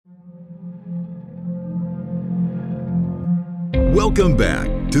Welcome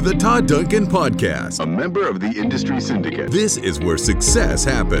back to the Todd Duncan Podcast, a member of the Industry Syndicate. This is where success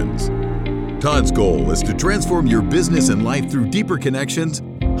happens. Todd's goal is to transform your business and life through deeper connections,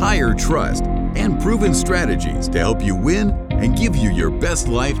 higher trust, and proven strategies to help you win and give you your best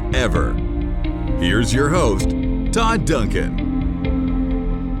life ever. Here's your host, Todd Duncan.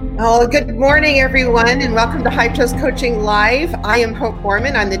 Oh, good morning, everyone, and welcome to High Trust Coaching Live. I am Hope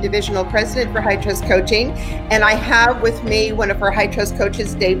Foreman. I'm the Divisional President for High Trust Coaching, and I have with me one of our High Trust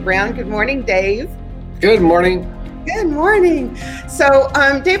coaches, Dave Brown. Good morning, Dave. Good morning. Good morning. So,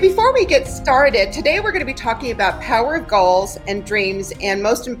 Dave, before we get started, today we're going to be talking about power of goals and dreams, and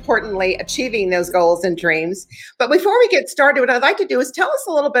most importantly, achieving those goals and dreams. But before we get started, what I'd like to do is tell us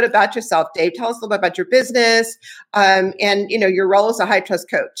a little bit about yourself, Dave. Tell us a little bit about your business and your role as a high trust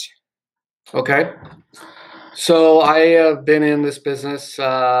coach. Okay. So I have been in this business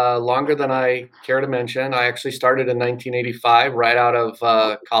longer than I care to mention. I actually started in 1985, right out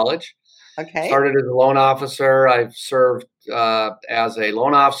of college. Okay. Started as a loan officer. I've served as a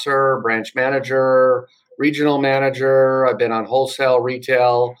loan officer, branch manager, regional manager. I've been on wholesale,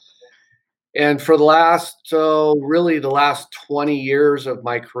 retail. And for the last 20 years of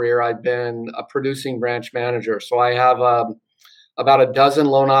my career, I've been a producing branch manager. So I have about a dozen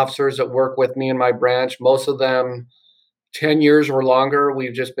loan officers that work with me in my branch, most of them 10 years or longer.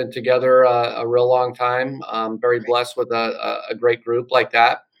 We've just been together a real long time. I'm very blessed with a great group like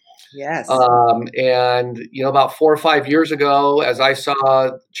that. Yes. And about 4 or 5 years ago, as I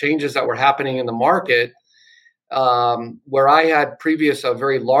saw changes that were happening in the market, where I had a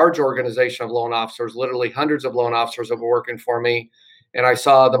very large organization of loan officers, literally hundreds of loan officers that were working for me, and I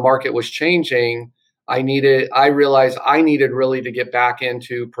saw the market was changing, I realized I needed really to get back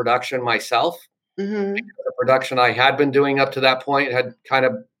into production myself. Mm-hmm. The production I had been doing up to that point had kind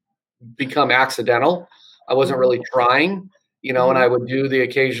of become accidental. I wasn't really trying, and I would do the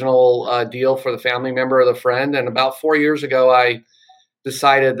occasional deal for the family member or the friend. And about 4 years ago, I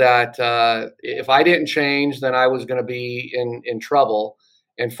decided that if I didn't change, then I was going to be in trouble.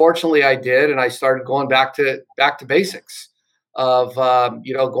 And fortunately, I did, and I started going back to basics of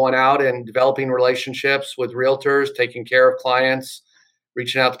going out and developing relationships with realtors, taking care of clients,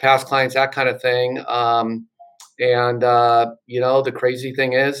 reaching out to past clients, that kind of thing. The crazy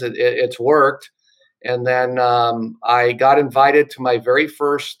thing is it's worked. And then I got invited to my very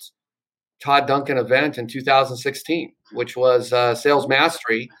first Todd Duncan event in 2016, which was Sales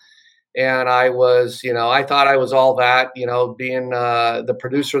Mastery. And I was, I thought I was all that, being the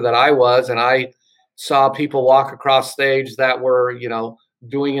producer that I was. And I saw people walk across stage that were,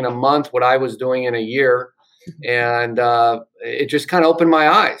 doing in a month what I was doing in a year. And it just kind of opened my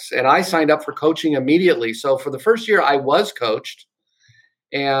eyes. And I signed up for coaching immediately. So for the first year, I was coached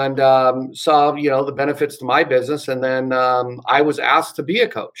and saw, the benefits to my business. And then I was asked to be a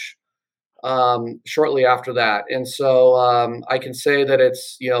coach shortly after that. And so I can say that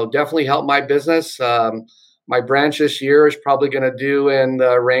it's, definitely helped my business. My branch this year is probably going to do in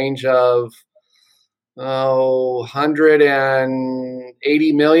the range of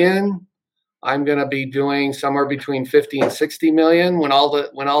 180 million. I'm going to be doing somewhere between 50 and 60 million when all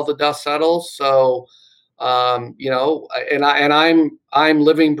the dust settles. So, I'm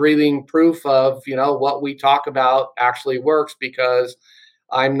living, breathing proof of, what we talk about actually works, because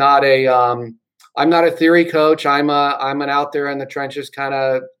I'm not a theory coach. I'm an out there in the trenches kind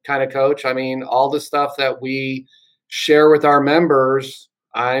of coach. I mean, all the stuff that we share with our members,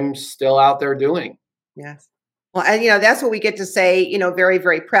 I'm still out there doing. Yes. Well, and that's what we get to say, very,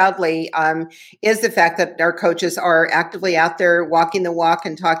 very proudly, is the fact that our coaches are actively out there walking the walk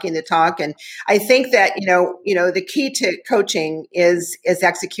and talking the talk. And I think that, the key to coaching is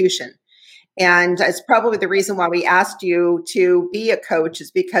execution. And it's probably the reason why we asked you to be a coach,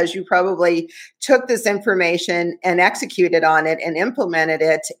 is because you probably took this information and executed on it and implemented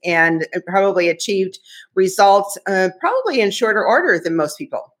it and probably achieved results probably in shorter order than most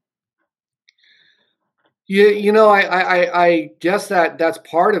people. Yeah, I guess that's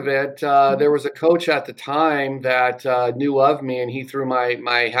part of it. There was a coach at the time that knew of me, and he threw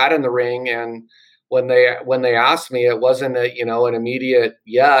my hat in the ring. And when they asked me, it wasn't an immediate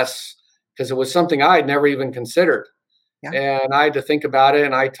yes, because it was something I had never even considered. Yeah. And I had to think about it.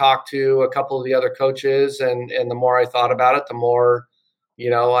 And I talked to a couple of the other coaches, and the more I thought about it, the more,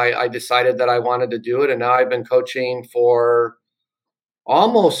 I decided that I wanted to do it. And now I've been coaching for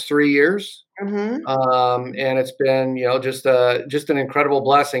almost 3 years. Mm-hmm. And it's been, just an incredible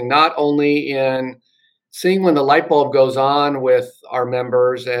blessing, not only in seeing when the light bulb goes on with our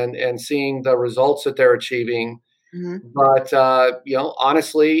members and seeing the results that they're achieving, but,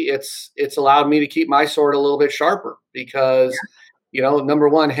 honestly, it's allowed me to keep my sword a little bit sharper, because number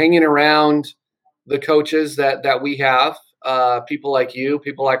one, hanging around the coaches that we have, people like you,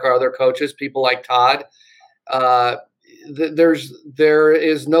 people like our other coaches, people like Todd. There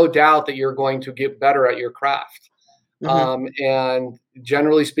is no doubt that you're going to get better at your craft. And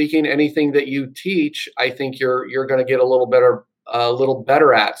generally speaking, anything that you teach, I think you're going to get a little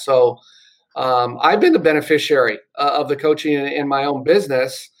better at. So I've been the beneficiary of the coaching in my own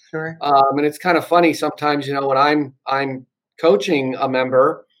business. Sure. And it's kind of funny sometimes, when I'm coaching a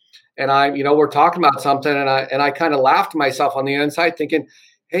member and we're talking about something and I kind of laugh to myself on the inside thinking,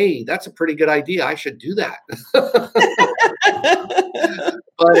 hey, that's a pretty good idea. I should do that.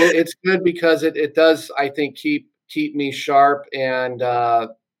 But it's good because it does, I think, keep me sharp and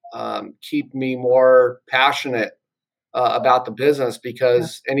keep me more passionate about the business,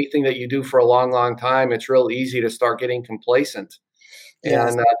 because anything that you do for a long, long time, it's real easy to start getting complacent.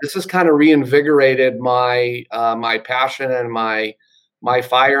 Yes. And this has kind of reinvigorated my my passion and my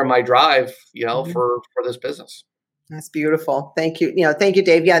fire, my drive, for this business. That's beautiful. Thank you. Thank you,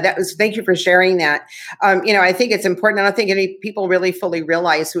 Dave. Yeah, thank you for sharing that. I think it's important. I don't think any people really fully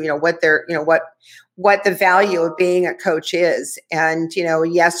realize, what the value of being a coach is. And,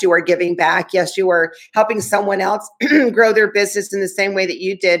 yes, you are giving back. Yes, you are helping someone else grow their business in the same way that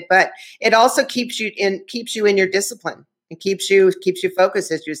you did, but it also keeps you in your discipline. It keeps you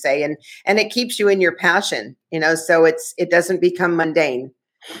focused, as you say, and it keeps you in your passion, so it doesn't become mundane.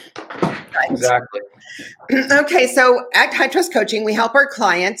 Right. Exactly. Okay, so at High Trust Coaching, we help our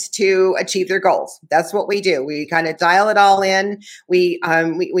clients to achieve their goals. That's what we do. We kind of dial it all in. We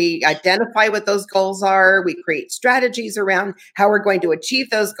identify what those goals are. We create strategies around how we're going to achieve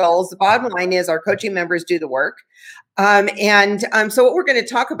those goals. The bottom line is our coaching members do the work. So what we're going to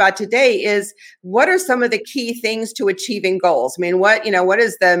talk about today is what are some of the key things to achieving goals? I mean, what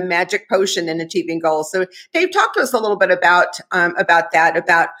is the magic potion in achieving goals? So Dave, talk to us a little bit about that,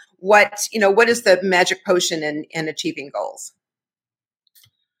 about what is the magic potion in achieving goals?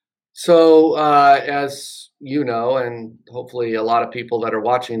 So, as you know, and hopefully a lot of people that are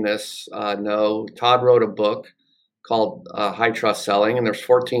watching this know, Todd wrote a book called High Trust Selling, and there's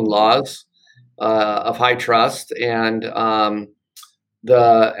 14 laws of high trust. And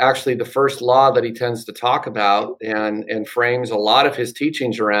the first law that he tends to talk about and frames a lot of his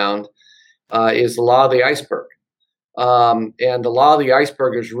teachings around is the law of the iceberg. And the law of the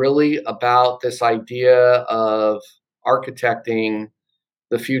iceberg is really about this idea of architecting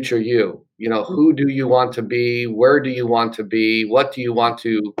the future you. Who do you want to be? Where do you want to be? What do you want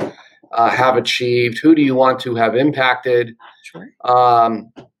to have achieved? Who do you want to have impacted? Sure.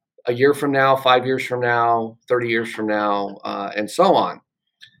 A year from now, 5 years from now, 30 years from now, and so on.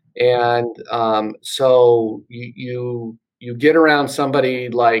 And so you get around somebody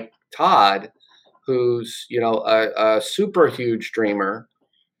like Todd, who's a super huge dreamer,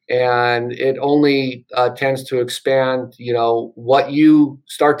 and it only tends to expand what you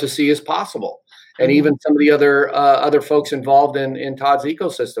start to see as possible, and even some of the other folks involved in Todd's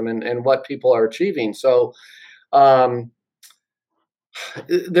ecosystem and what people are achieving. So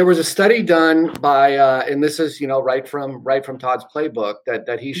there was a study done by, and this is right from Todd's playbook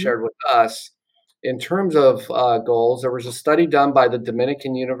that he shared with us in terms of goals. There was a study done by the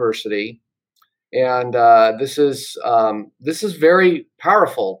Dominican University, and this is very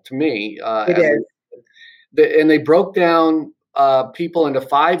powerful to me. It is. And they broke down people into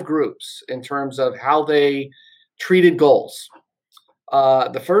 5 groups in terms of how they treated goals.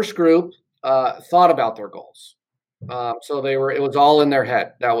 The first group thought about their goals. So it was all in their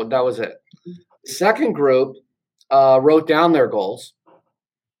head. That was it. The second group wrote down their goals.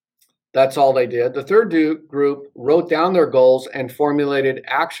 That's all they did. The third group wrote down their goals and formulated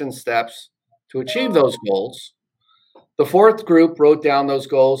action steps to achieve those goals. The fourth group wrote down those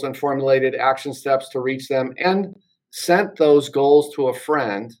goals and formulated action steps to reach them and sent those goals to a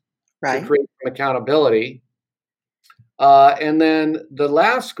friend to create some accountability. And then the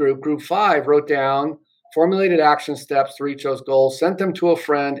last group 5, wrote down, formulated action steps to reach those goals, sent them to a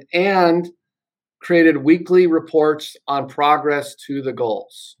friend, and created weekly reports on progress to the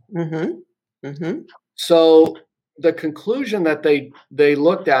goals. So the conclusion that they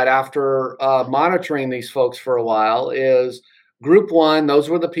looked at after monitoring these folks for a while is group 1, those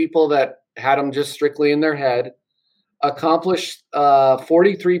were the people that had them just strictly in their head, accomplished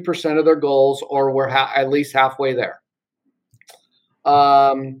 43% of their goals or were at least halfway there.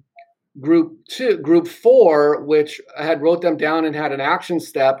 Group 4, which had wrote them down and had an action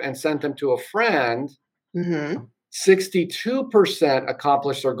step and sent them to a friend, 62%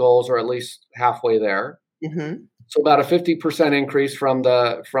 accomplished their goals or at least halfway there. So about a 50% increase from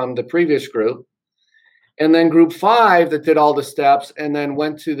the previous group. And then group 5 that did all the steps and then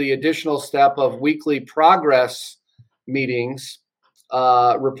went to the additional step of weekly progress meetings,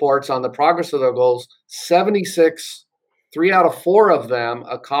 reports on the progress of their goals. 76, 3 out of 4 of them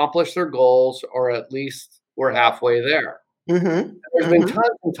accomplished their goals, or at least were halfway there. Mm-hmm. There's been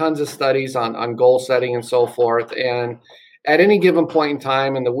tons and tons of studies on goal setting and so forth. And at any given point in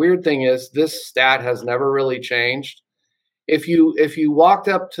time, and the weird thing is this stat has never really changed. If you walked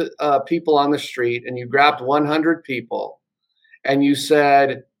up to people on the street and you grabbed 100 people and you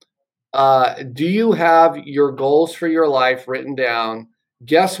said, do you have your goals for your life written down?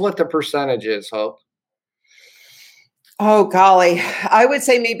 Guess what the percentage is, Hope? Oh, golly. I would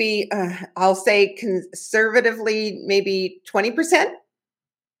say maybe, I'll say conservatively, maybe 20%.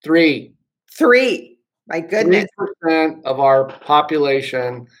 3. My goodness. 3% of our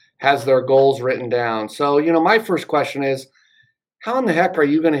population has their goals written down. So, my first question is, how in the heck are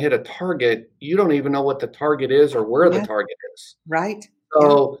you going to hit a target? You don't even know what the target is or where the target is. Right.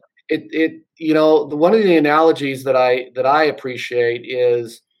 So one of the analogies that I appreciate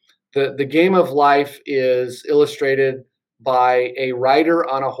is the game of life is illustrated by a rider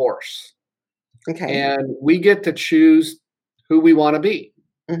on a horse. Okay. And we get to choose who we want to be.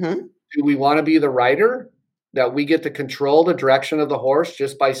 Mm-hmm. Do we want to be the rider, that we get to control the direction of the horse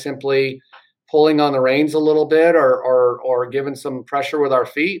just by simply pulling on the reins a little bit or giving some pressure with our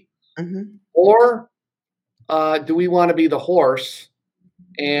feet? Mm-hmm. Or do we want to be the horse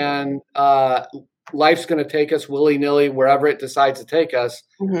and life's going to take us willy-nilly wherever it decides to take us,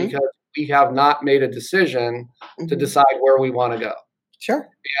 because we have not made a decision to decide where we want to go? Sure.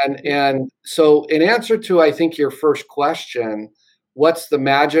 And so in answer to, I think, your first question, what's the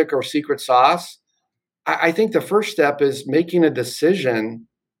magic or secret sauce? I think the first step is making a decision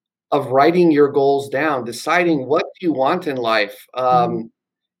of writing your goals down, deciding what you want in life,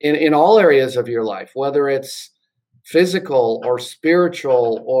 in all areas of your life, whether it's physical or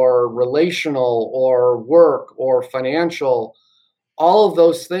spiritual or relational or work or financial. All of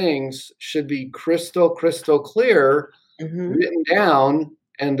those things should be crystal clear, written down,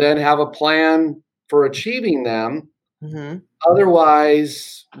 and then have a plan for achieving them.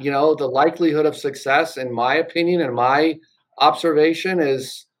 Otherwise, the likelihood of success, in my opinion and my observation,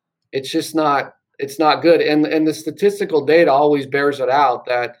 is it's not good. And the statistical data always bears it out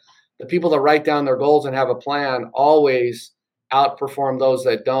that the people that write down their goals and have a plan always outperform those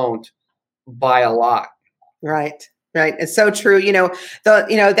that don't by a lot. Right. It's so true.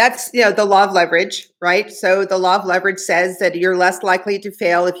 That's, the law of leverage, right? So the law of leverage says that you're less likely to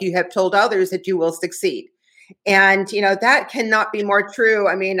fail if you have told others that you will succeed. And, that cannot be more true.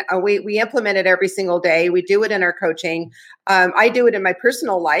 I mean, we implement it every single day. We do it in our coaching. I do it in my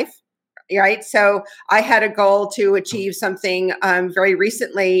personal life. Right. So I had a goal to achieve something very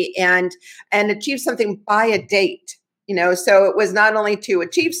recently and achieve something by a date. So it was not only to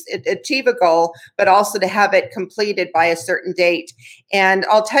achieve a goal, but also to have it completed by a certain date. And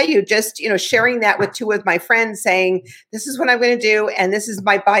I'll tell you, just, sharing that with 2 of my friends, saying, this is what I'm going to do, and this is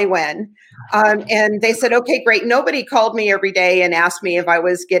my by when. And they said, okay, great. Nobody called me every day and asked me if I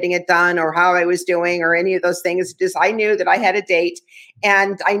was getting it done or how I was doing or any of those things. Just I knew that I had a date,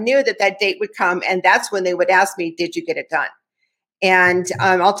 and I knew that date would come. And that's when they would ask me, did you get it done? And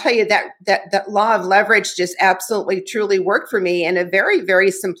I'll tell you that law of leverage just absolutely, truly worked for me in a very, very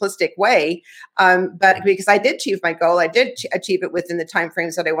simplistic way. But because I did achieve my goal, I did achieve it within the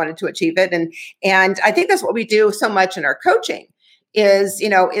timeframes that I wanted to achieve it. And I think that's what we do so much in our coaching is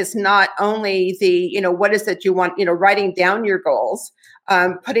not only the, what is it you want, writing down your goals,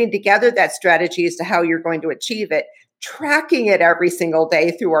 putting together that strategy as to how you're going to achieve it, tracking it every single day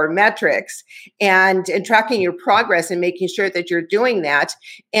through our metrics and tracking your progress and making sure that you're doing that.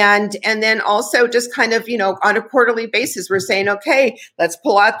 And then also just kind of, on a quarterly basis, we're saying, okay, let's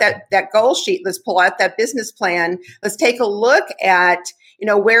pull out that goal sheet. Let's pull out that business plan. Let's take a look at,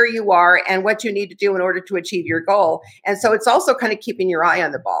 where you are and what you need to do in order to achieve your goal. And so it's also kind of keeping your eye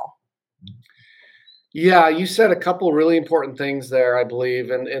on the ball. Yeah, you said a couple really important things there, I believe.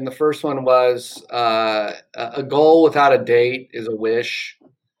 And the first one was a goal without a date is a wish.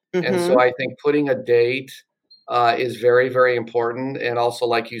 And so I think putting a date is very, very important. And also,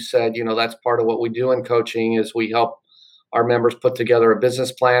 like you said, that's part of what we do in coaching is we help our members put together a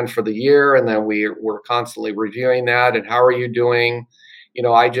business plan for the year. And then we're constantly reviewing that. And how are you doing?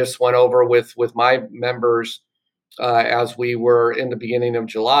 I just went over with my members as we were in the beginning of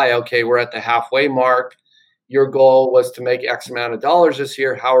July. Okay, we're at the halfway mark. Your goal was to make X amount of dollars this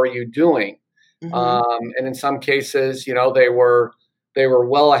year. How are you doing? And in some cases, they were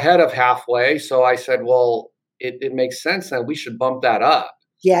well ahead of halfway. So I said, well, it makes sense that we should bump that up.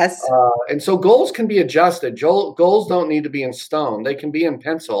 Yes. And so goals can be adjusted. Goals don't need to be in stone. They can be in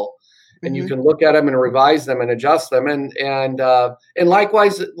pencil, and you can look at them and revise them and adjust them. And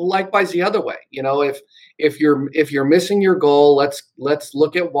likewise the other way. If you're missing your goal, let's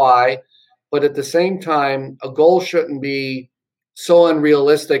look at why. But at the same time, a goal shouldn't be so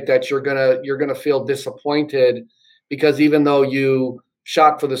unrealistic that you're gonna feel disappointed, because even though you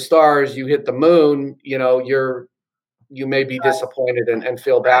shot for the stars, you hit the moon. You may be disappointed and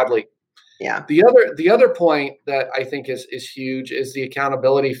feel badly. Yeah. The other point that I think is huge is the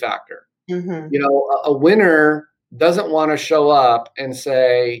accountability factor. A winner doesn't want to show up and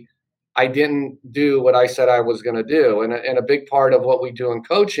say, I didn't do what I said I was going to do. And a big part of what we do in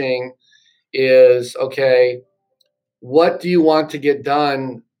coaching is, okay, what do you want to get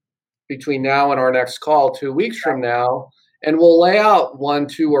done between now and our next call 2 weeks from now? And we'll lay out 1,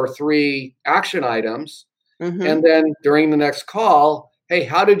 2, or 3 action items. And then during the next call, hey,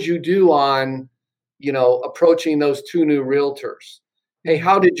 how did you do on, approaching those 2 new realtors? Hey,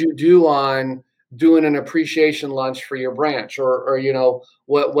 how did you do on doing an appreciation lunch for your branch, or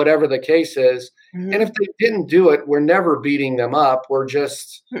whatever the case is? And if they didn't do it, we're never beating them up. We're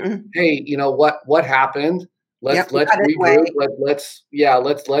just, hey, what happened? Let's regroup.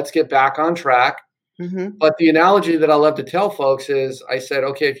 Let's get back on track. But the analogy that I love to tell folks is, I said,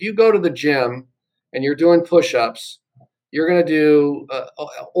 okay, if you go to the gym and you're doing push-ups, you're going to do,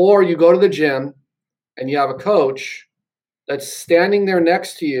 or you go to the gym and you have a coach that's standing there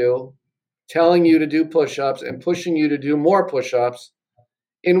next to you, telling you to do push-ups and pushing you to do more push-ups.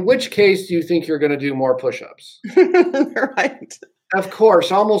 In which case do you think you're going to do more push-ups? Right. Of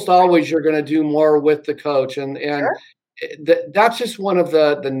course, almost always you're going to do more with the coach. And Sure. That's just one of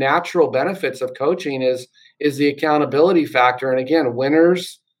the natural benefits of coaching is the accountability factor. And again,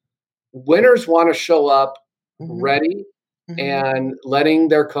 winners want to show up ready and letting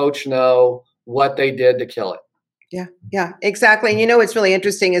their coach know what they did to kill it. Yeah, exactly. And what's really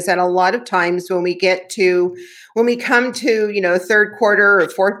interesting is that a lot of times when we come to, third quarter or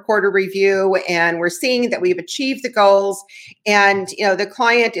fourth quarter review, and we're seeing that we've achieved the goals, and, the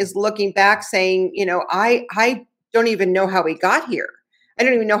client is looking back saying, I don't even know how we got here. I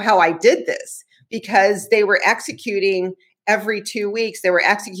don't even know how I did this, because they were executing every 2 weeks. They were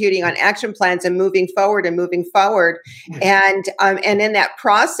executing on action plans and moving forward. And in that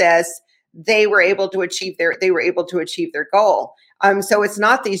process, they were able to achieve their goal. So it's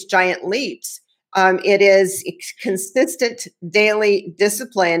not these giant leaps. It is consistent daily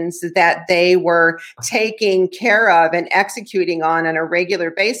disciplines that they were taking care of and executing on a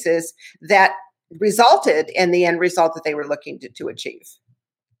regular basis that resulted in the end result that they were looking to achieve.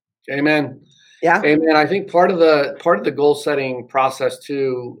 Amen. Yeah. Amen. I think part of the goal setting process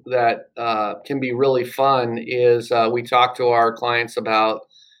too that can be really fun is we talk to our clients about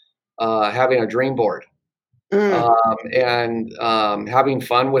having a dream board and having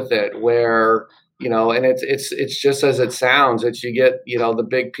fun with it, where and it's just as it sounds. It's you get the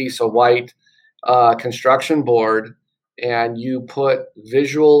big piece of white construction board, and you put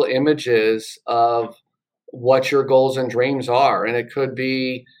visual images of what your goals and dreams are, and it could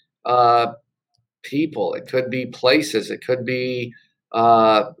be people, it could be places, it could be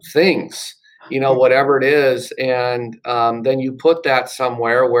things. Whatever it is. And then you put that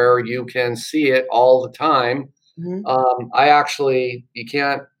somewhere where you can see it all the time. I actually, you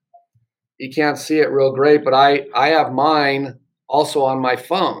can't see it real great, but I have mine also on my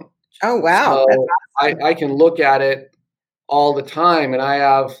phone. Oh, wow. So I can look at it all the time. And I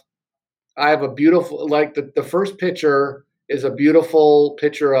have a beautiful, like the first picture is a beautiful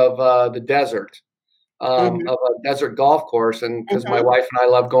picture of the desert. Of a desert golf course, and because my wife and I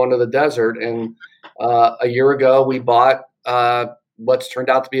love going to the desert, and a year ago we bought what's turned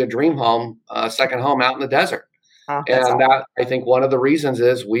out to be a dream home, second home out in the desert. And awesome. that, I think one of the reasons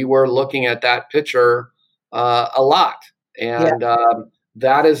is we were looking at that picture a lot, and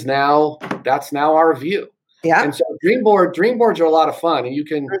that's now our view. Yeah. And so dream boards are a lot of fun,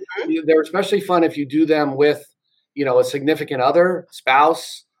 and they're especially fun if you do them with a significant other,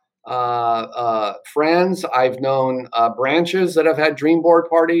 spouse, friends. I've known branches that have had dream board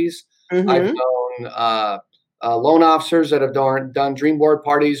parties. I've known loan officers that have done dream board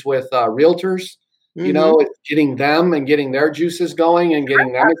parties with realtors. It's getting them and getting their juices going and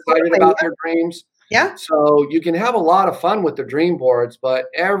getting them excited about their dreams. Yeah. So you can have a lot of fun with the dream boards, but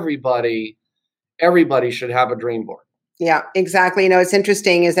everybody should have a dream board. Yeah, exactly. It's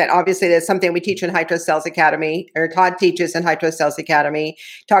interesting is that obviously that's something we teach in High Trust Sales Academy, or Todd teaches in High Trust Sales Academy,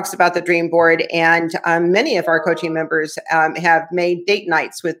 talks about the dream board. And many of our coaching members have made date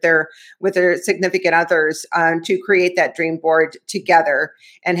nights with their significant others to create that dream board together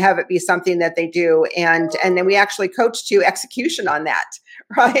and have it be something that they do. And then we actually coach to execution on that.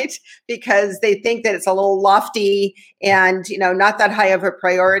 Right? Because they think that it's a little lofty and, not that high of a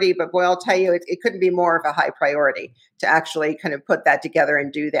priority, but boy, I'll tell you, it couldn't be more of a high priority to actually kind of put that together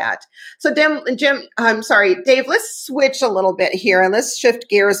and do that. So Dave, let's switch a little bit here and let's shift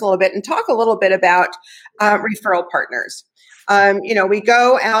gears a little bit and talk a little bit about referral partners. We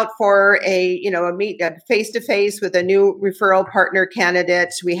go out for a meet face-to-face with a new referral partner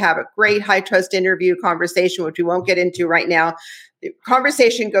candidate. We have a great high trust interview conversation, which we won't get into right now. The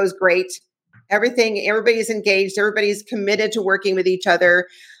conversation goes great. Everybody's engaged. Everybody's committed to working with each other.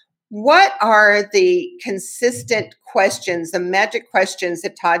 What are the consistent questions, the magic questions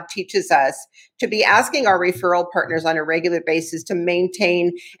that Todd teaches us to be asking our referral partners on a regular basis to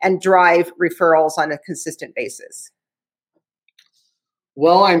maintain and drive referrals on a consistent basis?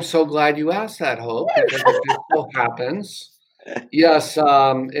 Well, I'm so glad you asked that, Hope, because it just so happens. Yes,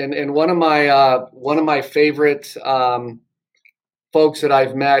 and one of my favorite folks that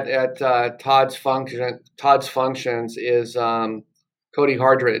I've met at Todd's functions is Cody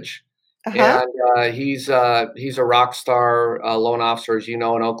Hardridge, and he's a rock star loan officer, as you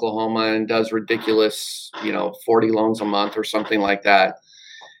know, in Oklahoma, and does ridiculous, 40 loans a month or something like that.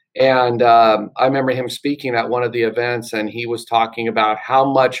 And I remember him speaking at one of the events, and he was talking about how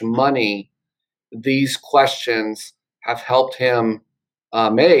much money these questions have helped him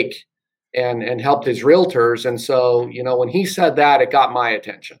make and helped his realtors. And so, when he said that, it got my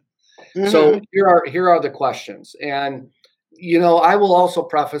attention. Mm-hmm. So here are the questions. And, I will also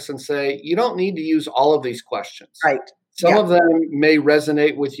preface and say, you don't need to use all of these questions. Right. Some of them may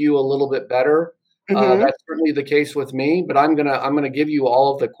resonate with you a little bit better. Mm-hmm. That's certainly the case with me, but I'm gonna give you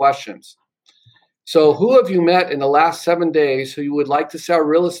all of the questions. So, who have you met in the last 7 days who you would like to sell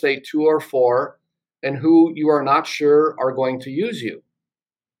real estate to or for, and who you are not sure are going to use you?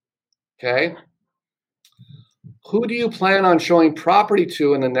 Okay. Who do you plan on showing property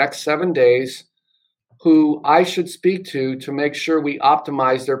to in the next 7 days, who I should speak to make sure we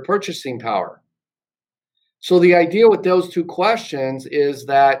optimize their purchasing power? So the idea with those two questions is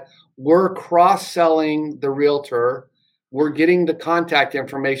that we're cross-selling the realtor. We're getting the contact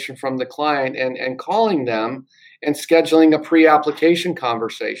information from the client and calling them and scheduling a pre-application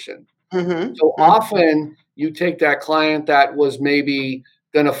conversation. Mm-hmm. So often you take that client that was maybe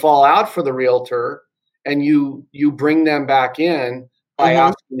going to fall out for the realtor and you bring them back in by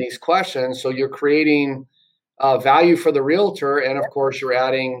asking these questions. So you're creating value for the realtor. And of course, you're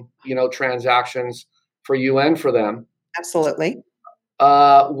adding, transactions for you and for them. Absolutely.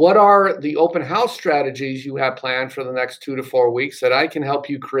 What are the open house strategies you have planned for the next 2 to 4 weeks that I can help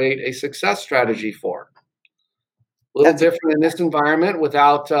you create a success strategy for? A little different in this environment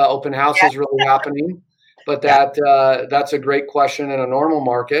without open houses really happening, but that's a great question in a normal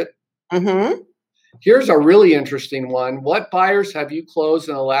market. Mm-hmm. Here's a really interesting one. What buyers have you closed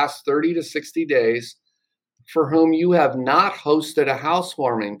in the last 30 to 60 days for whom you have not hosted a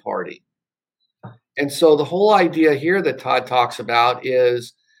housewarming party? And so the whole idea here that Todd talks about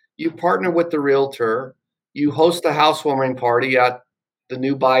is you partner with the realtor, you host a housewarming party at the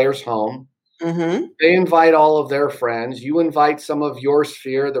new buyer's home. Mm-hmm. They invite all of their friends. You invite some of your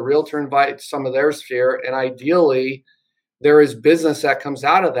sphere. The realtor invites some of their sphere. And ideally, there is business that comes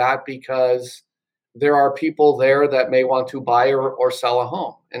out of that because there are people there that may want to buy or sell a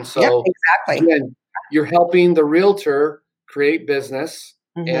home. And so again, you're helping the realtor create business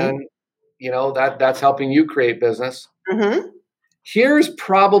and that's helping you create business. Mm-hmm. Here's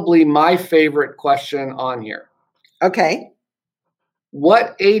probably my favorite question on here. Okay.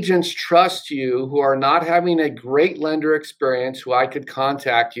 What agents trust you who are not having a great lender experience who I could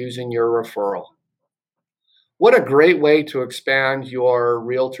contact using your referral? What a great way to expand your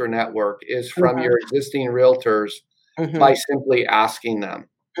realtor network is from your existing realtors by simply asking them.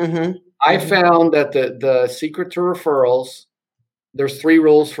 Mm-hmm. I found that the secret to referrals, there's 3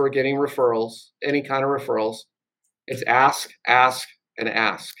 rules for getting referrals, any kind of referrals. It's ask, ask, and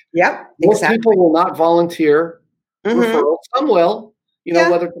ask. Yep. Most people will not volunteer referrals. Some will,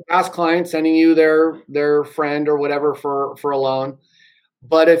 whether it's a past client sending you their friend or whatever for a loan.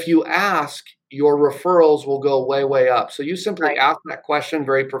 But if you ask, your referrals will go way, way up. So you simply ask that question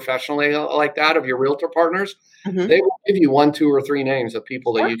very professionally like that of your realtor partners. Mm-hmm. They will give you 1, 2, or 3 names of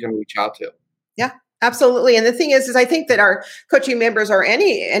people that you can reach out to. Yeah. Absolutely. And the thing is I think that our coaching members or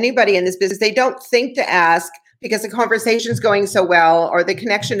anybody in this business, they don't think to ask, because the conversation's going so well, or the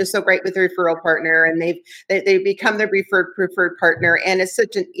connection is so great with the referral partner, and they become the preferred partner. And it's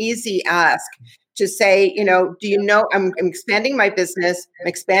such an easy ask to say, do you know, I'm expanding my business, I'm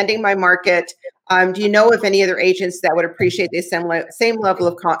expanding my market. Do you know of any other agents that would appreciate the same level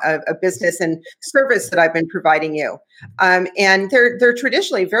of business and service that I've been providing you? And they're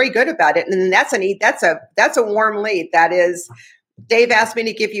traditionally very good about it. And that's a warm lead. That is, Dave asked me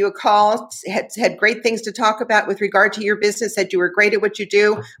to give you a call, had great things to talk about with regard to your business, said you were great at what you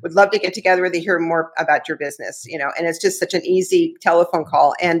do, would love to get together with you, hear more about your business, and it's just such an easy telephone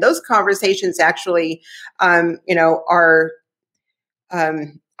call. And those conversations actually, are,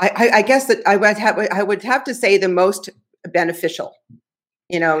 I guess that I would have to say the most beneficial,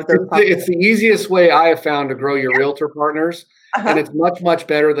 It's the easiest way I have found to grow your realtor partners. And it's much, much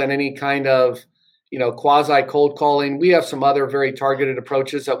better than any kind of, quasi cold calling. We have some other very targeted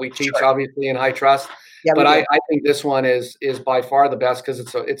approaches that we teach, obviously, in High Trust. Yeah, but I think this one is by far the best because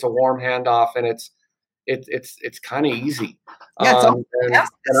it's a warm handoff, and it's kind of easy. Yeah, and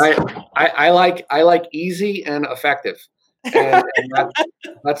I like easy and effective, and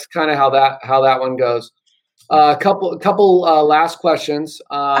that's kind of how that one goes. A couple last questions.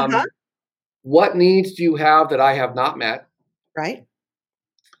 What needs do you have that I have not met? Right.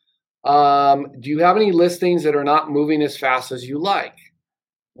 Do you have any listings that are not moving as fast as you like?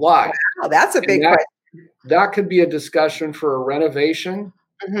 Why? Wow, that's a big question. That could be a discussion for a renovation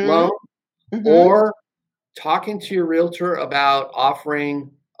loan, or talking to your realtor about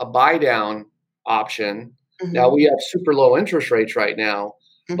offering a buy down option. Now we have super low interest rates right now,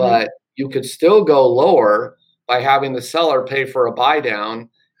 but you could still go lower by having the seller pay for a buy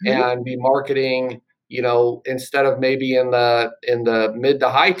down and be marketing, instead of maybe in the mid to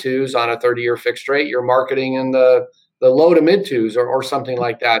high twos on a 30-year fixed rate, you're marketing in the low to mid twos or something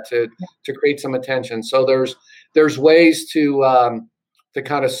like that to create some attention. So there's ways to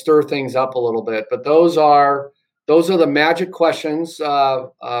kind of stir things up a little bit. But those are the magic questions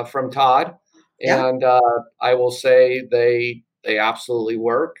from Todd, and I will say they absolutely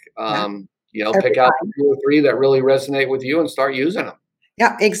work. Pick out 2 or 3 that really resonate with you and start using them.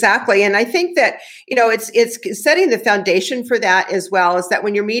 Yeah, exactly. And I think that, it's setting the foundation for that as well, is that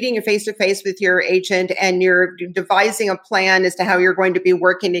when you're meeting face-to-face with your agent and you're devising a plan as to how you're going to be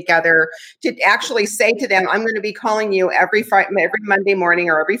working together, to actually say to them, I'm going to be calling you every Monday morning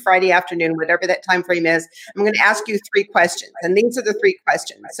or every Friday afternoon, whatever that time frame is. I'm going to ask you 3 questions. And these are the 3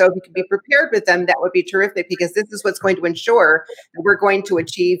 questions. So if you can be prepared with them, that would be terrific, because this is what's going to ensure that we're going to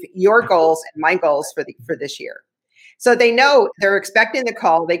achieve your goals and my goals for this year. So they know they're expecting the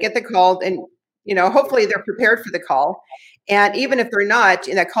call, they get the call, and, hopefully they're prepared for the call. And even if they're not,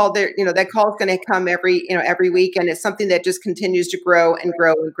 that call is going to come every week. And it's something that just continues to grow and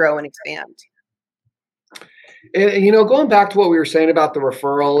grow and grow and expand. And, going back to what we were saying about the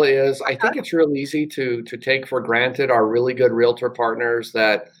referral is, I think it's real easy to take for granted our really good realtor partners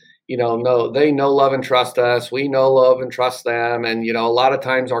that, they know, love, and trust us. We know, love, and trust them. And, a lot of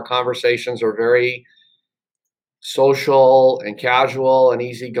times our conversations are very social and casual and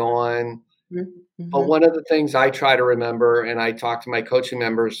easygoing. But one of the things I try to remember, and I talk to my coaching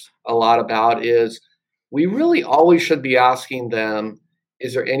members a lot about, is we really always should be asking them,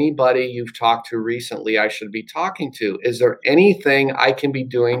 is there anybody you've talked to recently I should be talking to? Is there anything I can be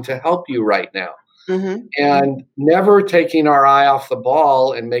doing to help you right now? And never taking our eye off the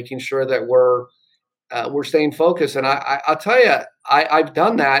ball and making sure that we're staying focused. And I'll tell you, I've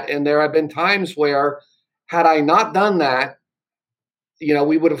done that. And there have been times where, had I not done that,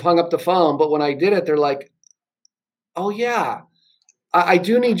 we would have hung up the phone. But when I did it, they're like, oh, yeah, I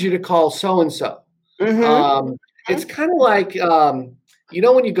do need you to call so-and-so. It's kind of like, when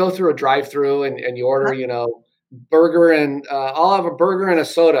you go through a drive-through and you order, burger and I'll have a burger and a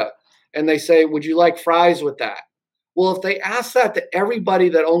soda. And they say, would you like fries with that? Well, if they ask that to everybody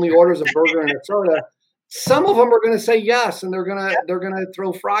that only orders a burger and a soda, some of them are going to say yes, and they're going to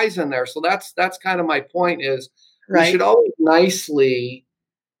throw fries in there. So that's kind of my point is we should always nicely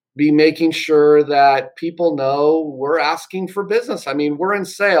be making sure that people know we're asking for business. I mean, we're in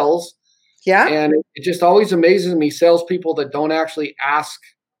sales. Yeah. And it just always amazes me, salespeople that don't actually ask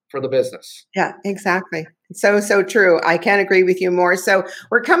for the business. Yeah, exactly. So true. I can't agree with you more. So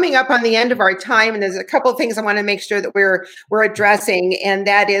we're coming up on the end of our time, and there's a couple of things I want to make sure that we're addressing. And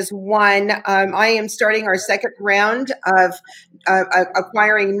that is one, I am starting our second round of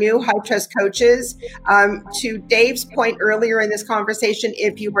acquiring new High Trust coaches. To Dave's point earlier in this conversation,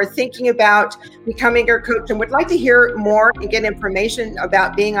 if you are thinking about becoming a coach and would like to hear more and get information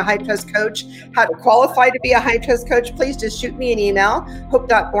about being a High Trust coach, how to qualify to be a High Trust coach, please just shoot me an email,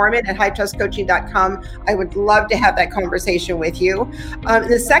 hope.borman@hightrustcoaching.com. I would would love to have that conversation with you.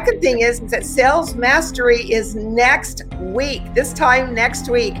 The second thing is that Sales Mastery is next week, this time next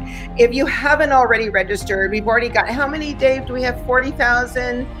week. If you haven't already registered, we've already got, how many, Dave? Do we have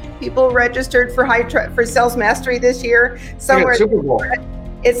 40,000 people registered for for Sales Mastery this year? Somewhere. Super Bowl.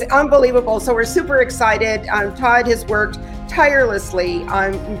 It's unbelievable. So we're super excited. Todd has worked tirelessly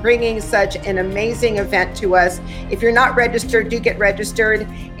on bringing such an amazing event to us. If you're not registered, do get registered.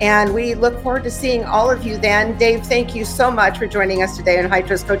 And we look forward to seeing all of you then. Dave, thank you so much for joining us today on High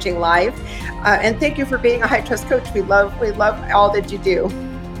Trust Coaching Live. And thank you for being a High Trust coach. We love all that you do.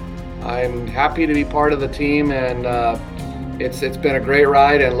 I'm happy to be part of the team, and it's been a great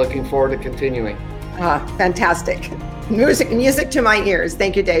ride, and looking forward to continuing. Fantastic. Music to my ears.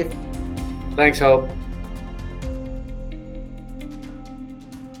 Thank you, Dave. Thanks, Hope.